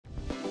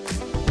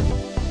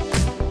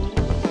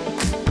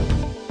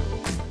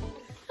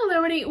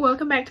everybody,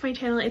 welcome back to my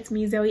channel. It's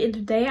me, Zoe, and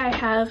today I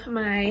have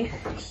my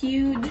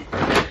huge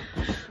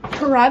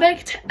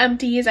product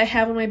empties. I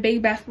have my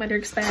big Bath & Body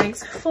Works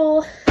bags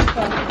full.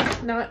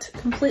 Well, not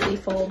completely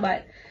full,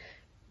 but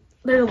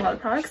there's a lot of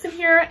products in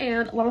here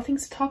and a lot of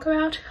things to talk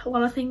about. A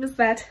lot of things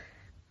that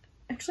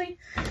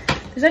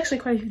there's actually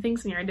quite a few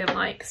things in here I didn't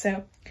like.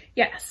 So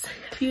yes,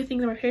 a few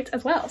things are my favorites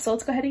as well. So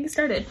let's go ahead and get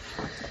started.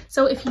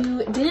 So if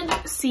you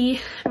didn't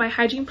see my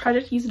hygiene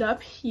project used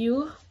up,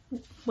 you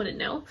wouldn't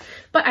know,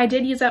 but I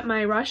did use up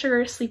my raw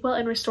sugar sleep well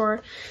and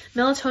restore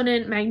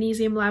melatonin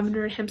magnesium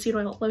lavender and hemp seed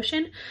oil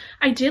lotion.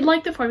 I did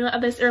like the formula of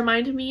this. It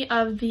reminded me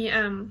of the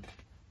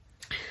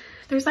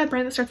there's that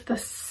brand that starts with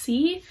a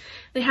C.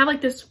 They have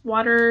like this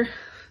water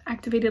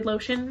activated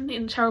lotion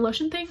in shower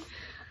lotion thing,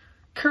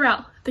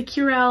 the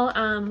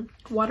Curel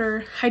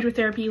water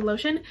hydrotherapy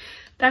lotion.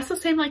 That's the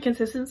same like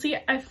consistency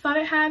I thought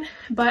it had,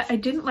 but I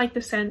didn't like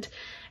the scent.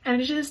 And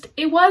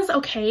it was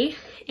okay,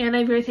 and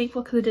I'm very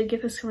thankful because I did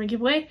get this for my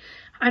giveaway.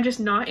 I'm just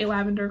not a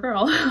lavender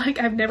girl. Like,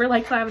 I've never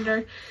liked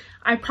lavender.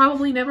 I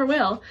probably never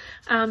will.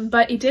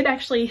 But it did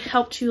actually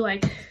help to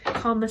like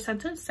calm the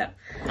senses, so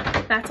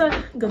that's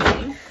a good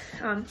thing.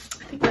 I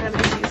think we're having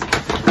issues.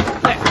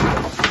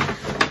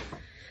 There.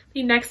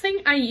 The next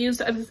thing I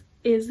used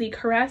is the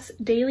Caress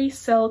Daily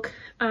Silk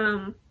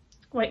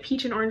White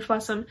Peach and Orange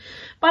Blossom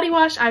body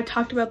wash. I've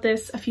talked about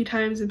this a few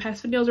times in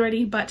past videos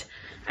already, but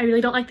I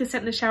really don't like the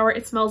scent in the shower.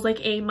 It smells like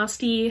a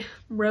musty,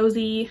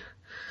 rosy,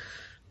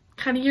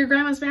 kind of your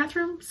grandma's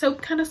bathroom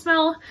soap kind of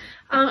smell.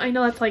 I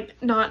know that's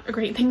like not a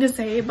great thing to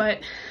say, but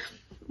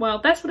well,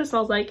 that's what it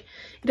smells like.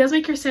 It does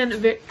make your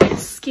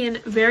skin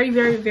very,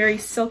 very, very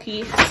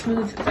silky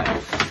smooth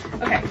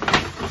though. Okay.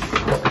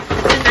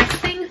 The next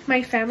thing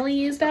my family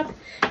used up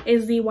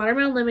is the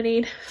Watermelon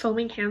Lemonade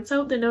Foaming Hand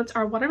Soap. The notes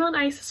are watermelon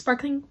ice,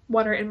 sparkling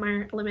water, and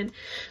Meyer lemon.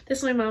 This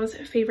is my mom's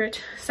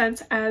favorite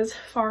scent as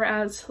far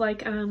as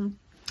like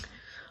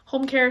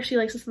home care. She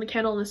likes this in the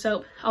candle and the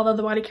soap, although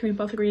the body cream we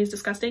both agree is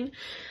disgusting.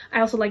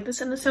 I also like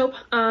this in the soap.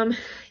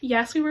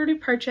 Yes, we were to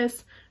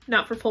purchase,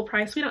 not for full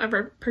price. We don't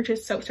ever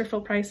purchase soaps for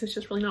full price. It's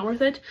just really not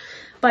worth it.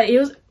 But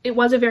it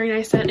was a very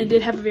nice scent. It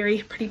did have a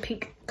very pretty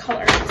pink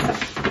color. So.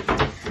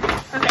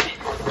 Okay.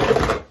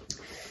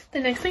 The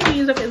next thing I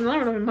use up is another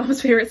one of my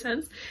mom's favorite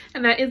scents,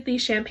 and that is the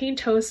Champagne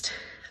Toast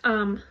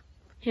hand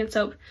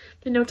soap.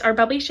 The notes are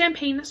bubbly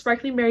champagne,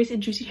 sparkling berries,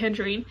 and juicy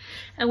tangerine.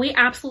 And we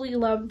absolutely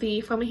love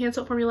the foaming hand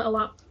soap formula a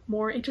lot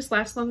more. It just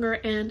lasts longer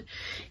and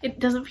it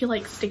doesn't feel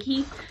like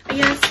sticky, I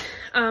guess.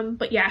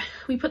 But yeah,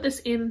 we put this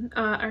in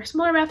our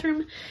smaller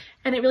bathroom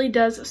and it really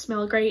does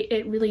smell great.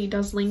 It really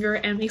does linger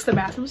and makes the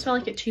bathroom smell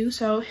like it too.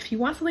 So if you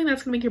want something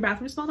that's gonna make your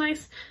bathroom smell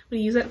nice, when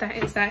you use it, that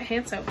is that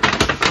hand soap.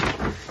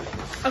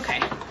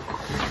 Okay.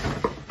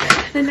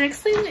 The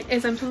next thing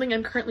is something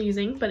I'm currently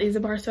using, but is a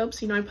bar soap.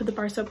 So, you know, I put the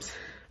bar soaps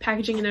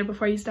packaging in there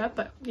before I used up,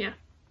 but yeah.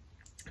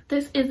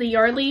 This is the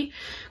Yardley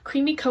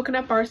Creamy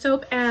Coconut Bar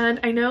Soap,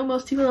 and I know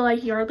most people are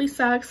like, Yardley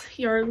sucks,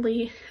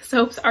 Yardley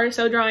soaps are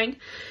so drying,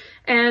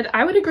 and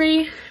I would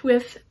agree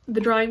with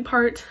the drying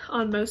part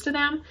on most of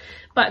them,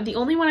 but the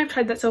only one I've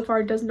tried that so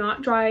far does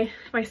not dry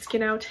my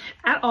skin out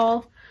at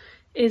all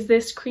is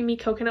this Creamy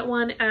Coconut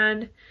one,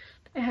 and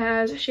it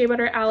has shea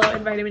butter, aloe,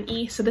 and vitamin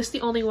E. So this is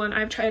the only one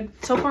I've tried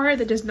so far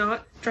that does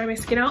not dry my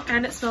skin out,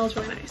 and it smells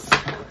really nice.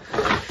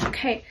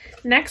 Okay,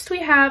 next we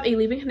have a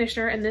leave-in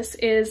conditioner, and this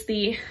is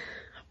the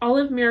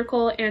Olive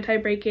Miracle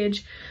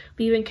Anti-Breakage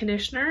leave-in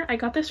conditioner. I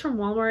got this from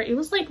Walmart. It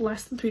was like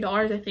less than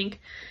 $3, I think,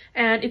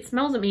 and it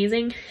smells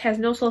amazing. It has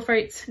no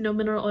sulfates, no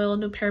mineral oil,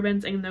 no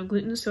parabens, and no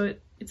gluten, so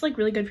it's like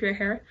really good for your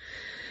hair.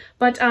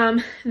 But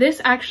this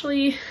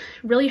actually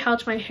really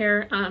helped my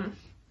hair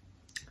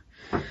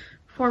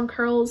form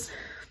curls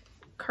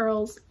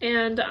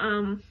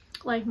and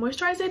like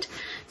moisturize it.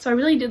 So I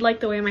really did like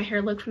the way my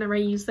hair looked whenever I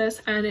used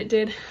this, and it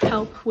did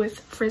help with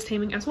frizz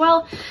taming as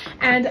well.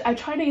 And I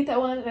tried to get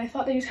that one and I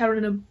thought they just had it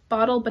in a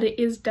bottle, but it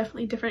is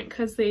definitely different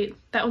because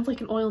that one's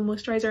like an oil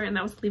moisturizer and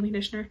that was the leave-in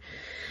conditioner.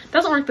 It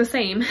doesn't work the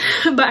same,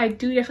 but I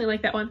do definitely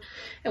like that one.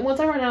 And once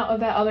I run out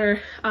of that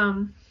other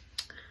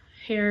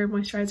hair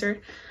moisturizer,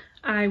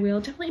 I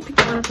will definitely pick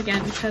that one up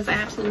again because I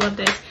absolutely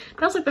loved it.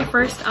 That was like the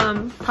first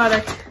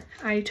product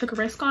I took a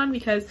risk on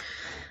because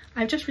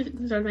I've just really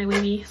started my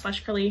wavy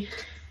 / curly,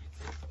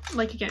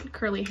 like again,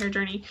 curly hair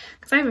journey,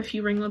 because I have a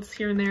few ringlets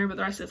here and there, but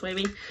the rest is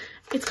wavy.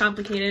 It's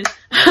complicated.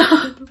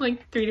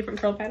 Like 3 different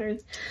curl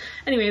patterns.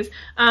 Anyways,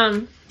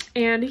 and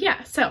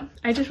yeah, so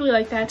I just really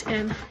like that,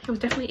 and it was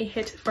definitely a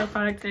hit for a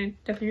product, and I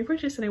definitely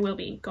repurchased, and I will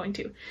be going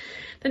to.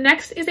 The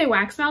next is a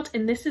wax melt,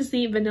 and this is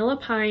the Vanilla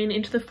Pine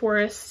Into the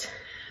Forest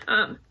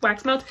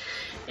wax melt,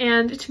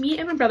 and to me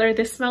and my brother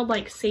this smelled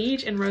like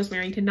sage and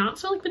rosemary. It did not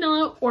smell like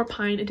vanilla or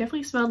pine. It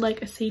definitely smelled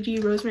like a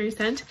sagey rosemary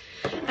scent,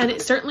 and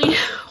it certainly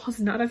was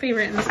not a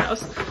favorite in this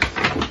house.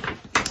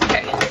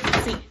 Okay,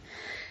 let's see.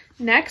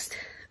 Next,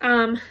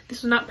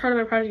 this was not part of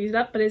my product used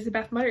up, but it is the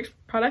Bath & Body Works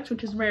product,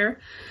 which is rare.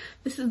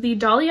 This is the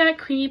Dahlia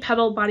Creamy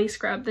Petal Body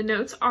Scrub. The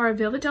notes are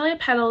Velvet Dahlia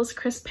Petals,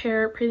 Crisp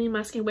Pear, Praline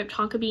Musk, and Whipped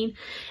Tonka Bean,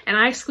 and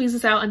I squeezed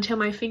this out until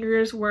my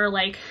fingers were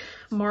like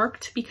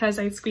marked because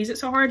I squeezed it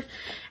so hard.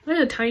 There's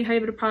a tiny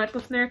bit of product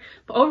left in there,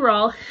 but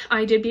overall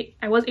I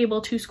was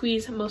able to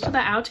squeeze most of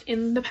that out.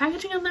 And the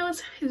packaging on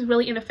those is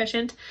really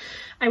inefficient.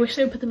 I wish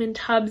they would put them in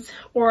tubs,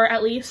 or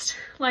at least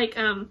like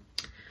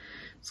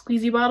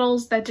squeezy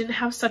bottles that didn't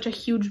have such a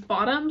huge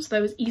bottom, so that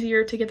it was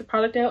easier to get the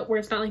product out, where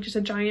it's not like just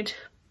a giant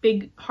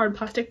big hard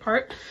plastic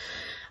part.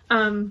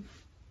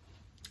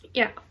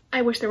 Yeah,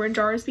 I wish they were in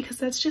jars, because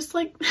that's just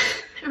like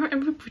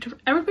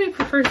everybody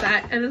prefers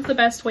that, and it's the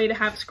best way to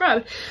have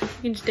scrub. You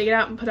can just dig it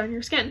out and put it on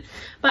your skin.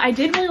 But I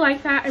did really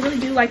like that. I really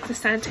do like the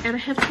scent, and I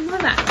have some more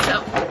of that,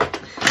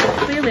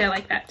 so clearly I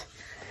like that.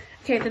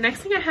 Okay, the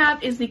next thing I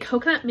have is the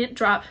Coconut Mint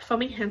Drop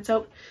Foaming Hand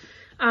Soap.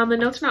 The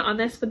notes are not on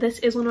this, but this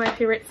is one of my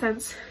favorite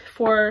scents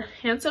for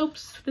hand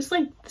soaps. This is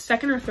like the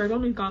second or third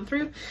one we've gone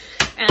through,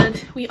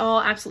 and we all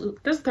absolutely,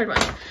 this is the third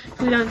one.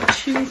 We've done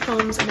 2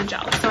 foams and a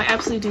gel, so I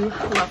absolutely do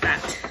love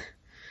that.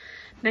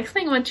 Next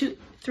thing I went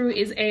through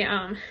is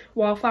a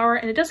wallflower,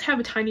 and it does have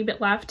a tiny bit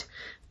left,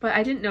 but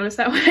I didn't notice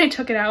that when I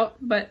took it out,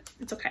 but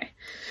it's okay.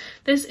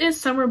 This is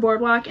Summer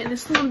Boardwalk, and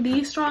this is one of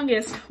the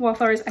strongest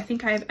wallflowers I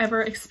think I've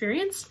ever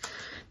experienced.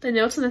 The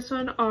notes on this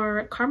one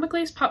are caramel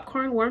glazed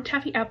popcorn, warm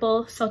taffy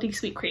apple, salty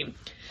sweet cream.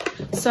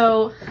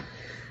 So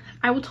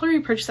I will totally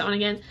repurchase that one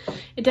again.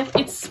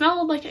 It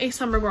smelled like a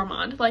summer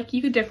gourmand. Like,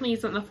 you could definitely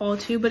use it in the fall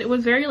too, but it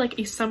was very like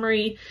a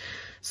summery,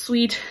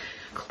 sweet,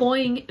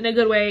 cloying in a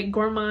good way,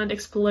 gourmand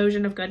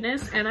explosion of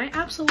goodness, and I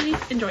absolutely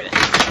enjoyed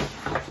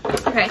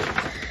it. Okay.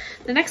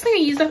 The next thing I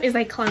used up is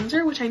a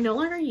cleanser, which I no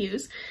longer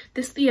use.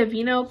 This is the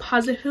Aveeno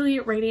Positively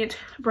Radiant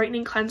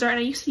Brightening Cleanser, and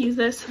I used to use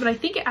this, but I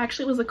think it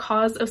actually was the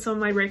cause of some of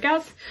my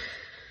breakouts,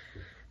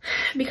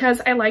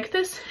 because I like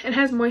this. It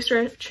has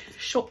moisture-rich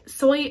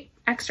soy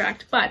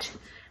extract, but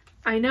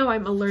I know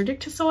I'm allergic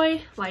to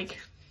soy,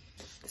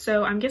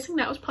 so I'm guessing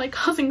that was probably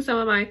causing some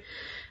of my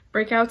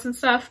breakouts and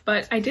stuff,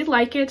 but I did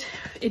like it.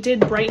 It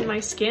did brighten my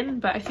skin,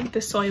 but I think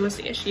the soy was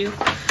the issue.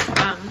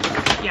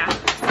 Yeah.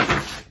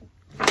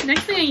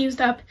 Next thing I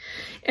used up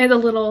is a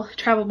little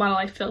travel bottle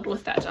I filled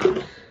with that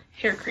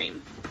hair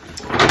cream.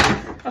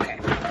 Okay,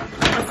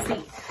 let's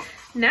see.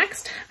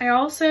 Next, I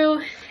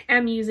also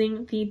am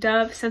using the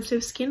Dove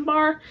Sensitive Skin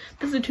Bar.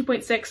 This is a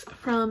 2.6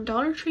 from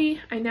Dollar Tree.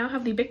 I now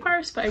have the big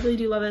bars, but I really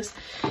do love this.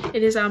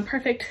 It is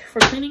perfect for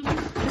cleaning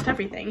just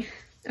everything.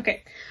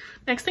 Okay,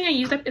 next thing I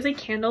used up is a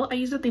candle. I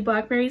used up the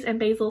Blackberries and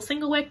Basil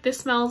Single Wick. This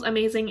smells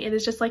amazing. It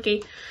is just like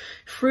a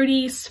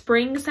fruity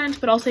spring scent,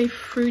 but also a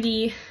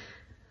fruity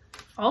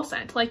fall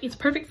scent. Like, it's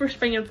perfect for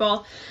spring and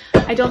fall.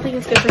 I don't think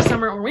it's good for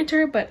summer or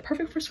winter, but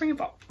perfect for spring and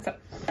fall. So,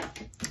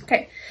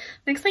 okay.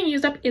 Next thing I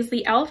used up is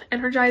the e.l.f.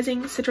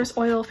 Energizing Citrus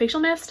Oil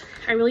Facial Mist.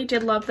 I really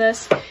did love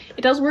this.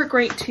 It does work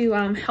great to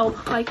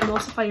help like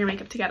emulsify your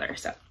makeup together.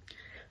 So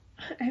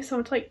I have so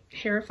much like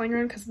hair flying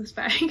around because of this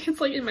bag.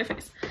 It's like in my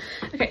face.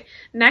 Okay,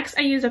 next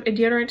I used up a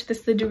deodorant. This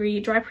is the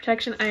Degree Dry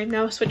Protection. I have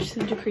now switched to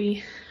the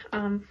Degree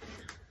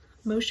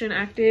Motion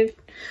Active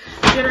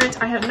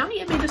deodorant. I have not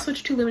yet made the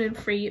switch to aluminum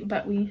free,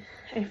 but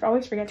I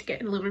always forget to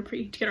get an aluminum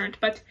free deodorant,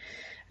 but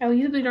I will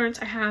use the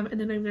deodorants I have, and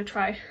then I'm going to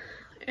try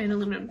an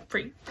aluminum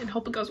free and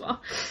hope it goes well,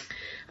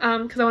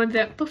 because I want to do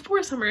that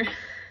before summer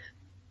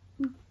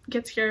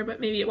gets here,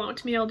 but maybe it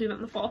won't. Maybe I'll do that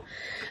in the fall,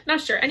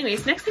 not sure.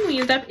 Anyways, next thing we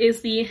used up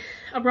is the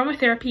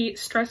Aromatherapy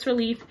Stress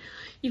Relief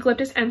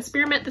Eucalyptus and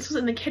Spearmint. This was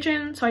in the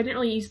kitchen, so I didn't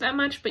really use that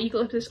much, but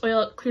eucalyptus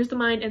oil clears the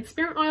mind and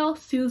spearmint oil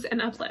soothes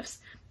and uplifts.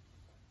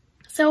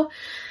 So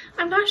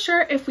I'm not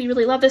sure if we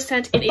really love this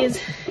scent. It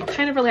is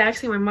kind of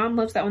relaxing. My mom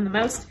loves that one the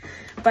most,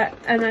 but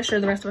I'm not sure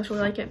the rest of us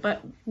really like it,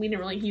 but we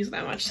didn't really use it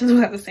that much since we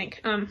have the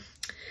sink.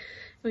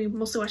 We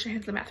mostly wash our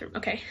hands in the bathroom.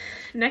 Okay,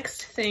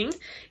 next thing,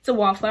 it's a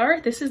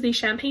wallflower. This is the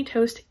Champagne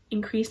Toast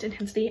Increased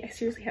Intensity. I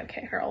seriously have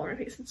cat hair all over my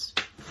face. It's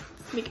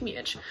making me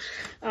itch.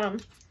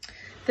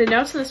 The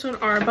notes on this one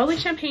are bubbly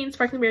champagne,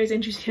 sparkling berries,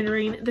 and juicy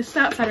tangerine. This is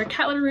outside our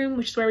cat litter room,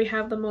 which is where we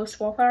have the most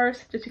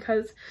wallflowers, just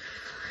because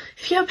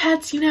if you have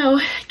pets, you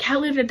know, cat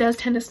litter does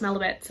tend to smell a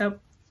bit. So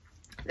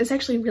this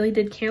actually really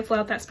did cancel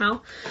out that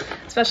smell,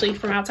 especially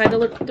from outside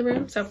the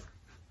room. So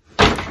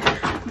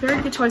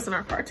very good choice on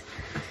our part.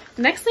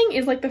 The next thing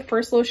is like the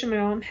first lotion my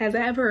mom has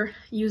ever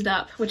used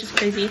up, which is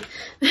crazy.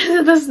 This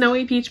is the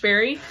Snowy Peach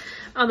Berry.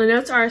 The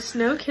notes are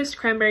snow-kissed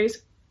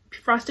cranberries,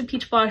 frosted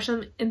peach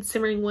blossom, and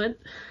simmering wood.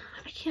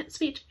 I can't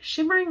speak.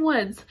 Shimmering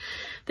woods.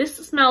 This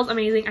smells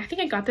amazing. I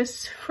think I got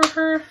this for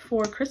her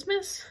for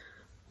Christmas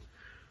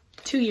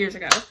 2 years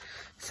ago.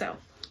 So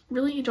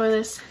really enjoy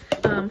this.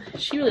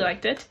 She really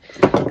liked it,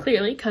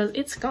 clearly, because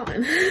it's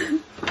gone.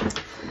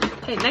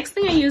 Okay, next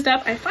thing I used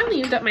up, I finally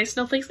used up my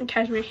Snowflakes and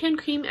Cashmere hand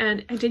cream,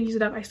 and I did use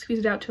it up. I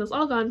squeezed it out till it's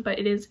all gone, but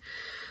it is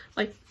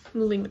like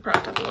moving the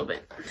product up a little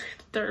bit.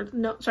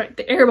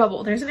 The air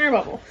bubble. There's an air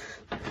bubble.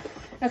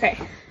 Okay,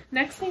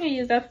 next thing I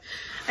used up,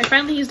 I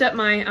finally used up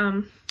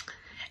my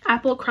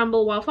apple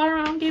crumble wallflower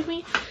my mom gave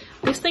me.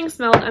 This thing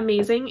smelled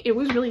amazing. It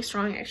was really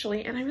strong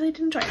actually, and I really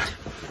did enjoy it.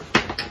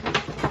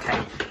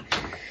 Okay.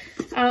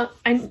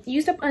 I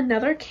used up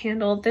another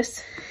candle.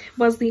 This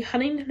was the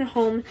Huntington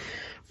Home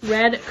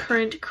Red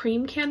Currant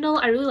Cream Candle.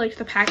 I really liked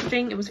the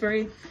packaging. It was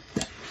very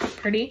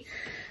pretty.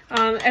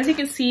 As you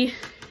can see,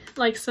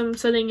 like some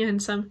sooting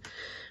and some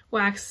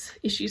wax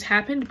issues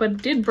happened, but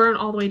it did burn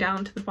all the way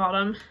down to the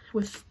bottom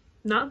with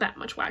not that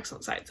much wax on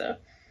the side, so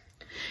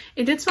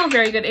it did smell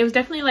very good. It was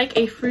definitely like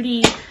a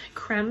fruity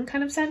creme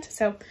kind of scent,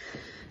 so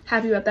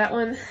happy about that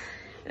one.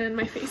 And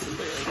my face is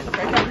literally gonna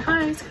break out in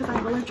hives because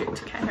I'm allergic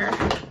to cat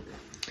hair.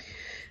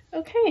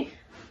 Okay,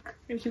 I'm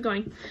gonna keep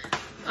going.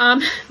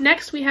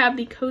 Next we have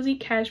the Cozy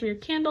Cashmere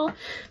Candle.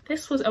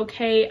 This was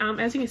okay.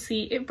 As you can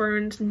see, it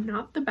burned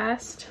not the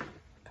best.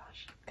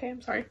 Gosh, okay,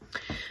 I'm sorry.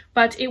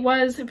 But it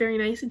was very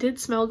nice. It did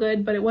smell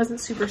good, but it wasn't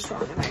super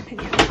strong in my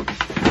opinion.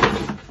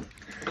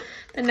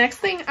 The next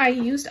thing I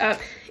used up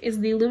is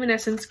the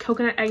Luminescence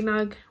Coconut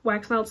Eggnog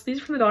Wax Melts.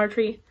 These are from the Dollar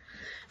Tree.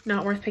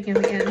 Not worth picking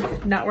up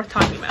again. Not worth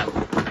talking about.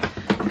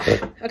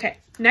 Okay,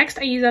 next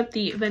I use up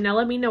the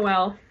Vanilla Bean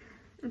Noel.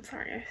 I'm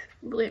sorry, I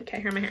really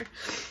can't hear my hair.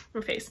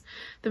 My face.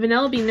 The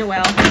Vanilla Bean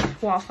Noel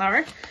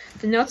Wallflower.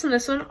 The notes on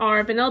this one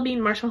are vanilla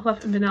bean, marshmallow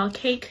fluff, and vanilla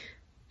cake.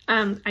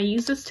 I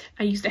used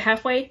it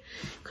halfway,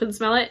 couldn't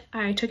smell it.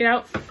 I took it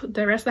out, put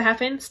the rest of the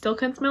half in, still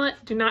couldn't smell it.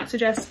 Do not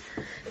suggest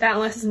that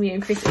unless it's me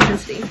increased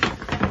intensity.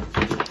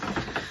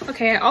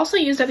 Okay, I also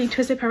used up the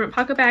Twisted Peppermint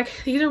Pocket Bag.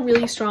 These are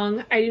really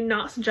strong. I do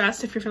not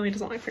suggest if your family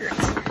doesn't like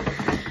fragrance.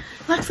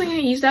 Last thing I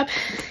used up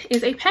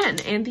is a pen,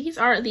 and these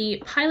are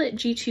the Pilot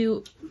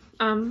G2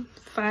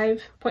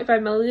 5.5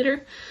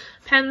 milliliter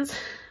pens.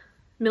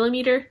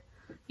 Millimeter.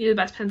 These are the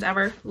best pens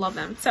ever. Love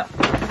them. So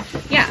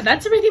yeah,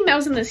 that's everything that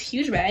was in this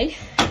huge bag,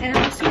 and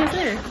I'll see you guys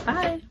later.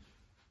 Bye.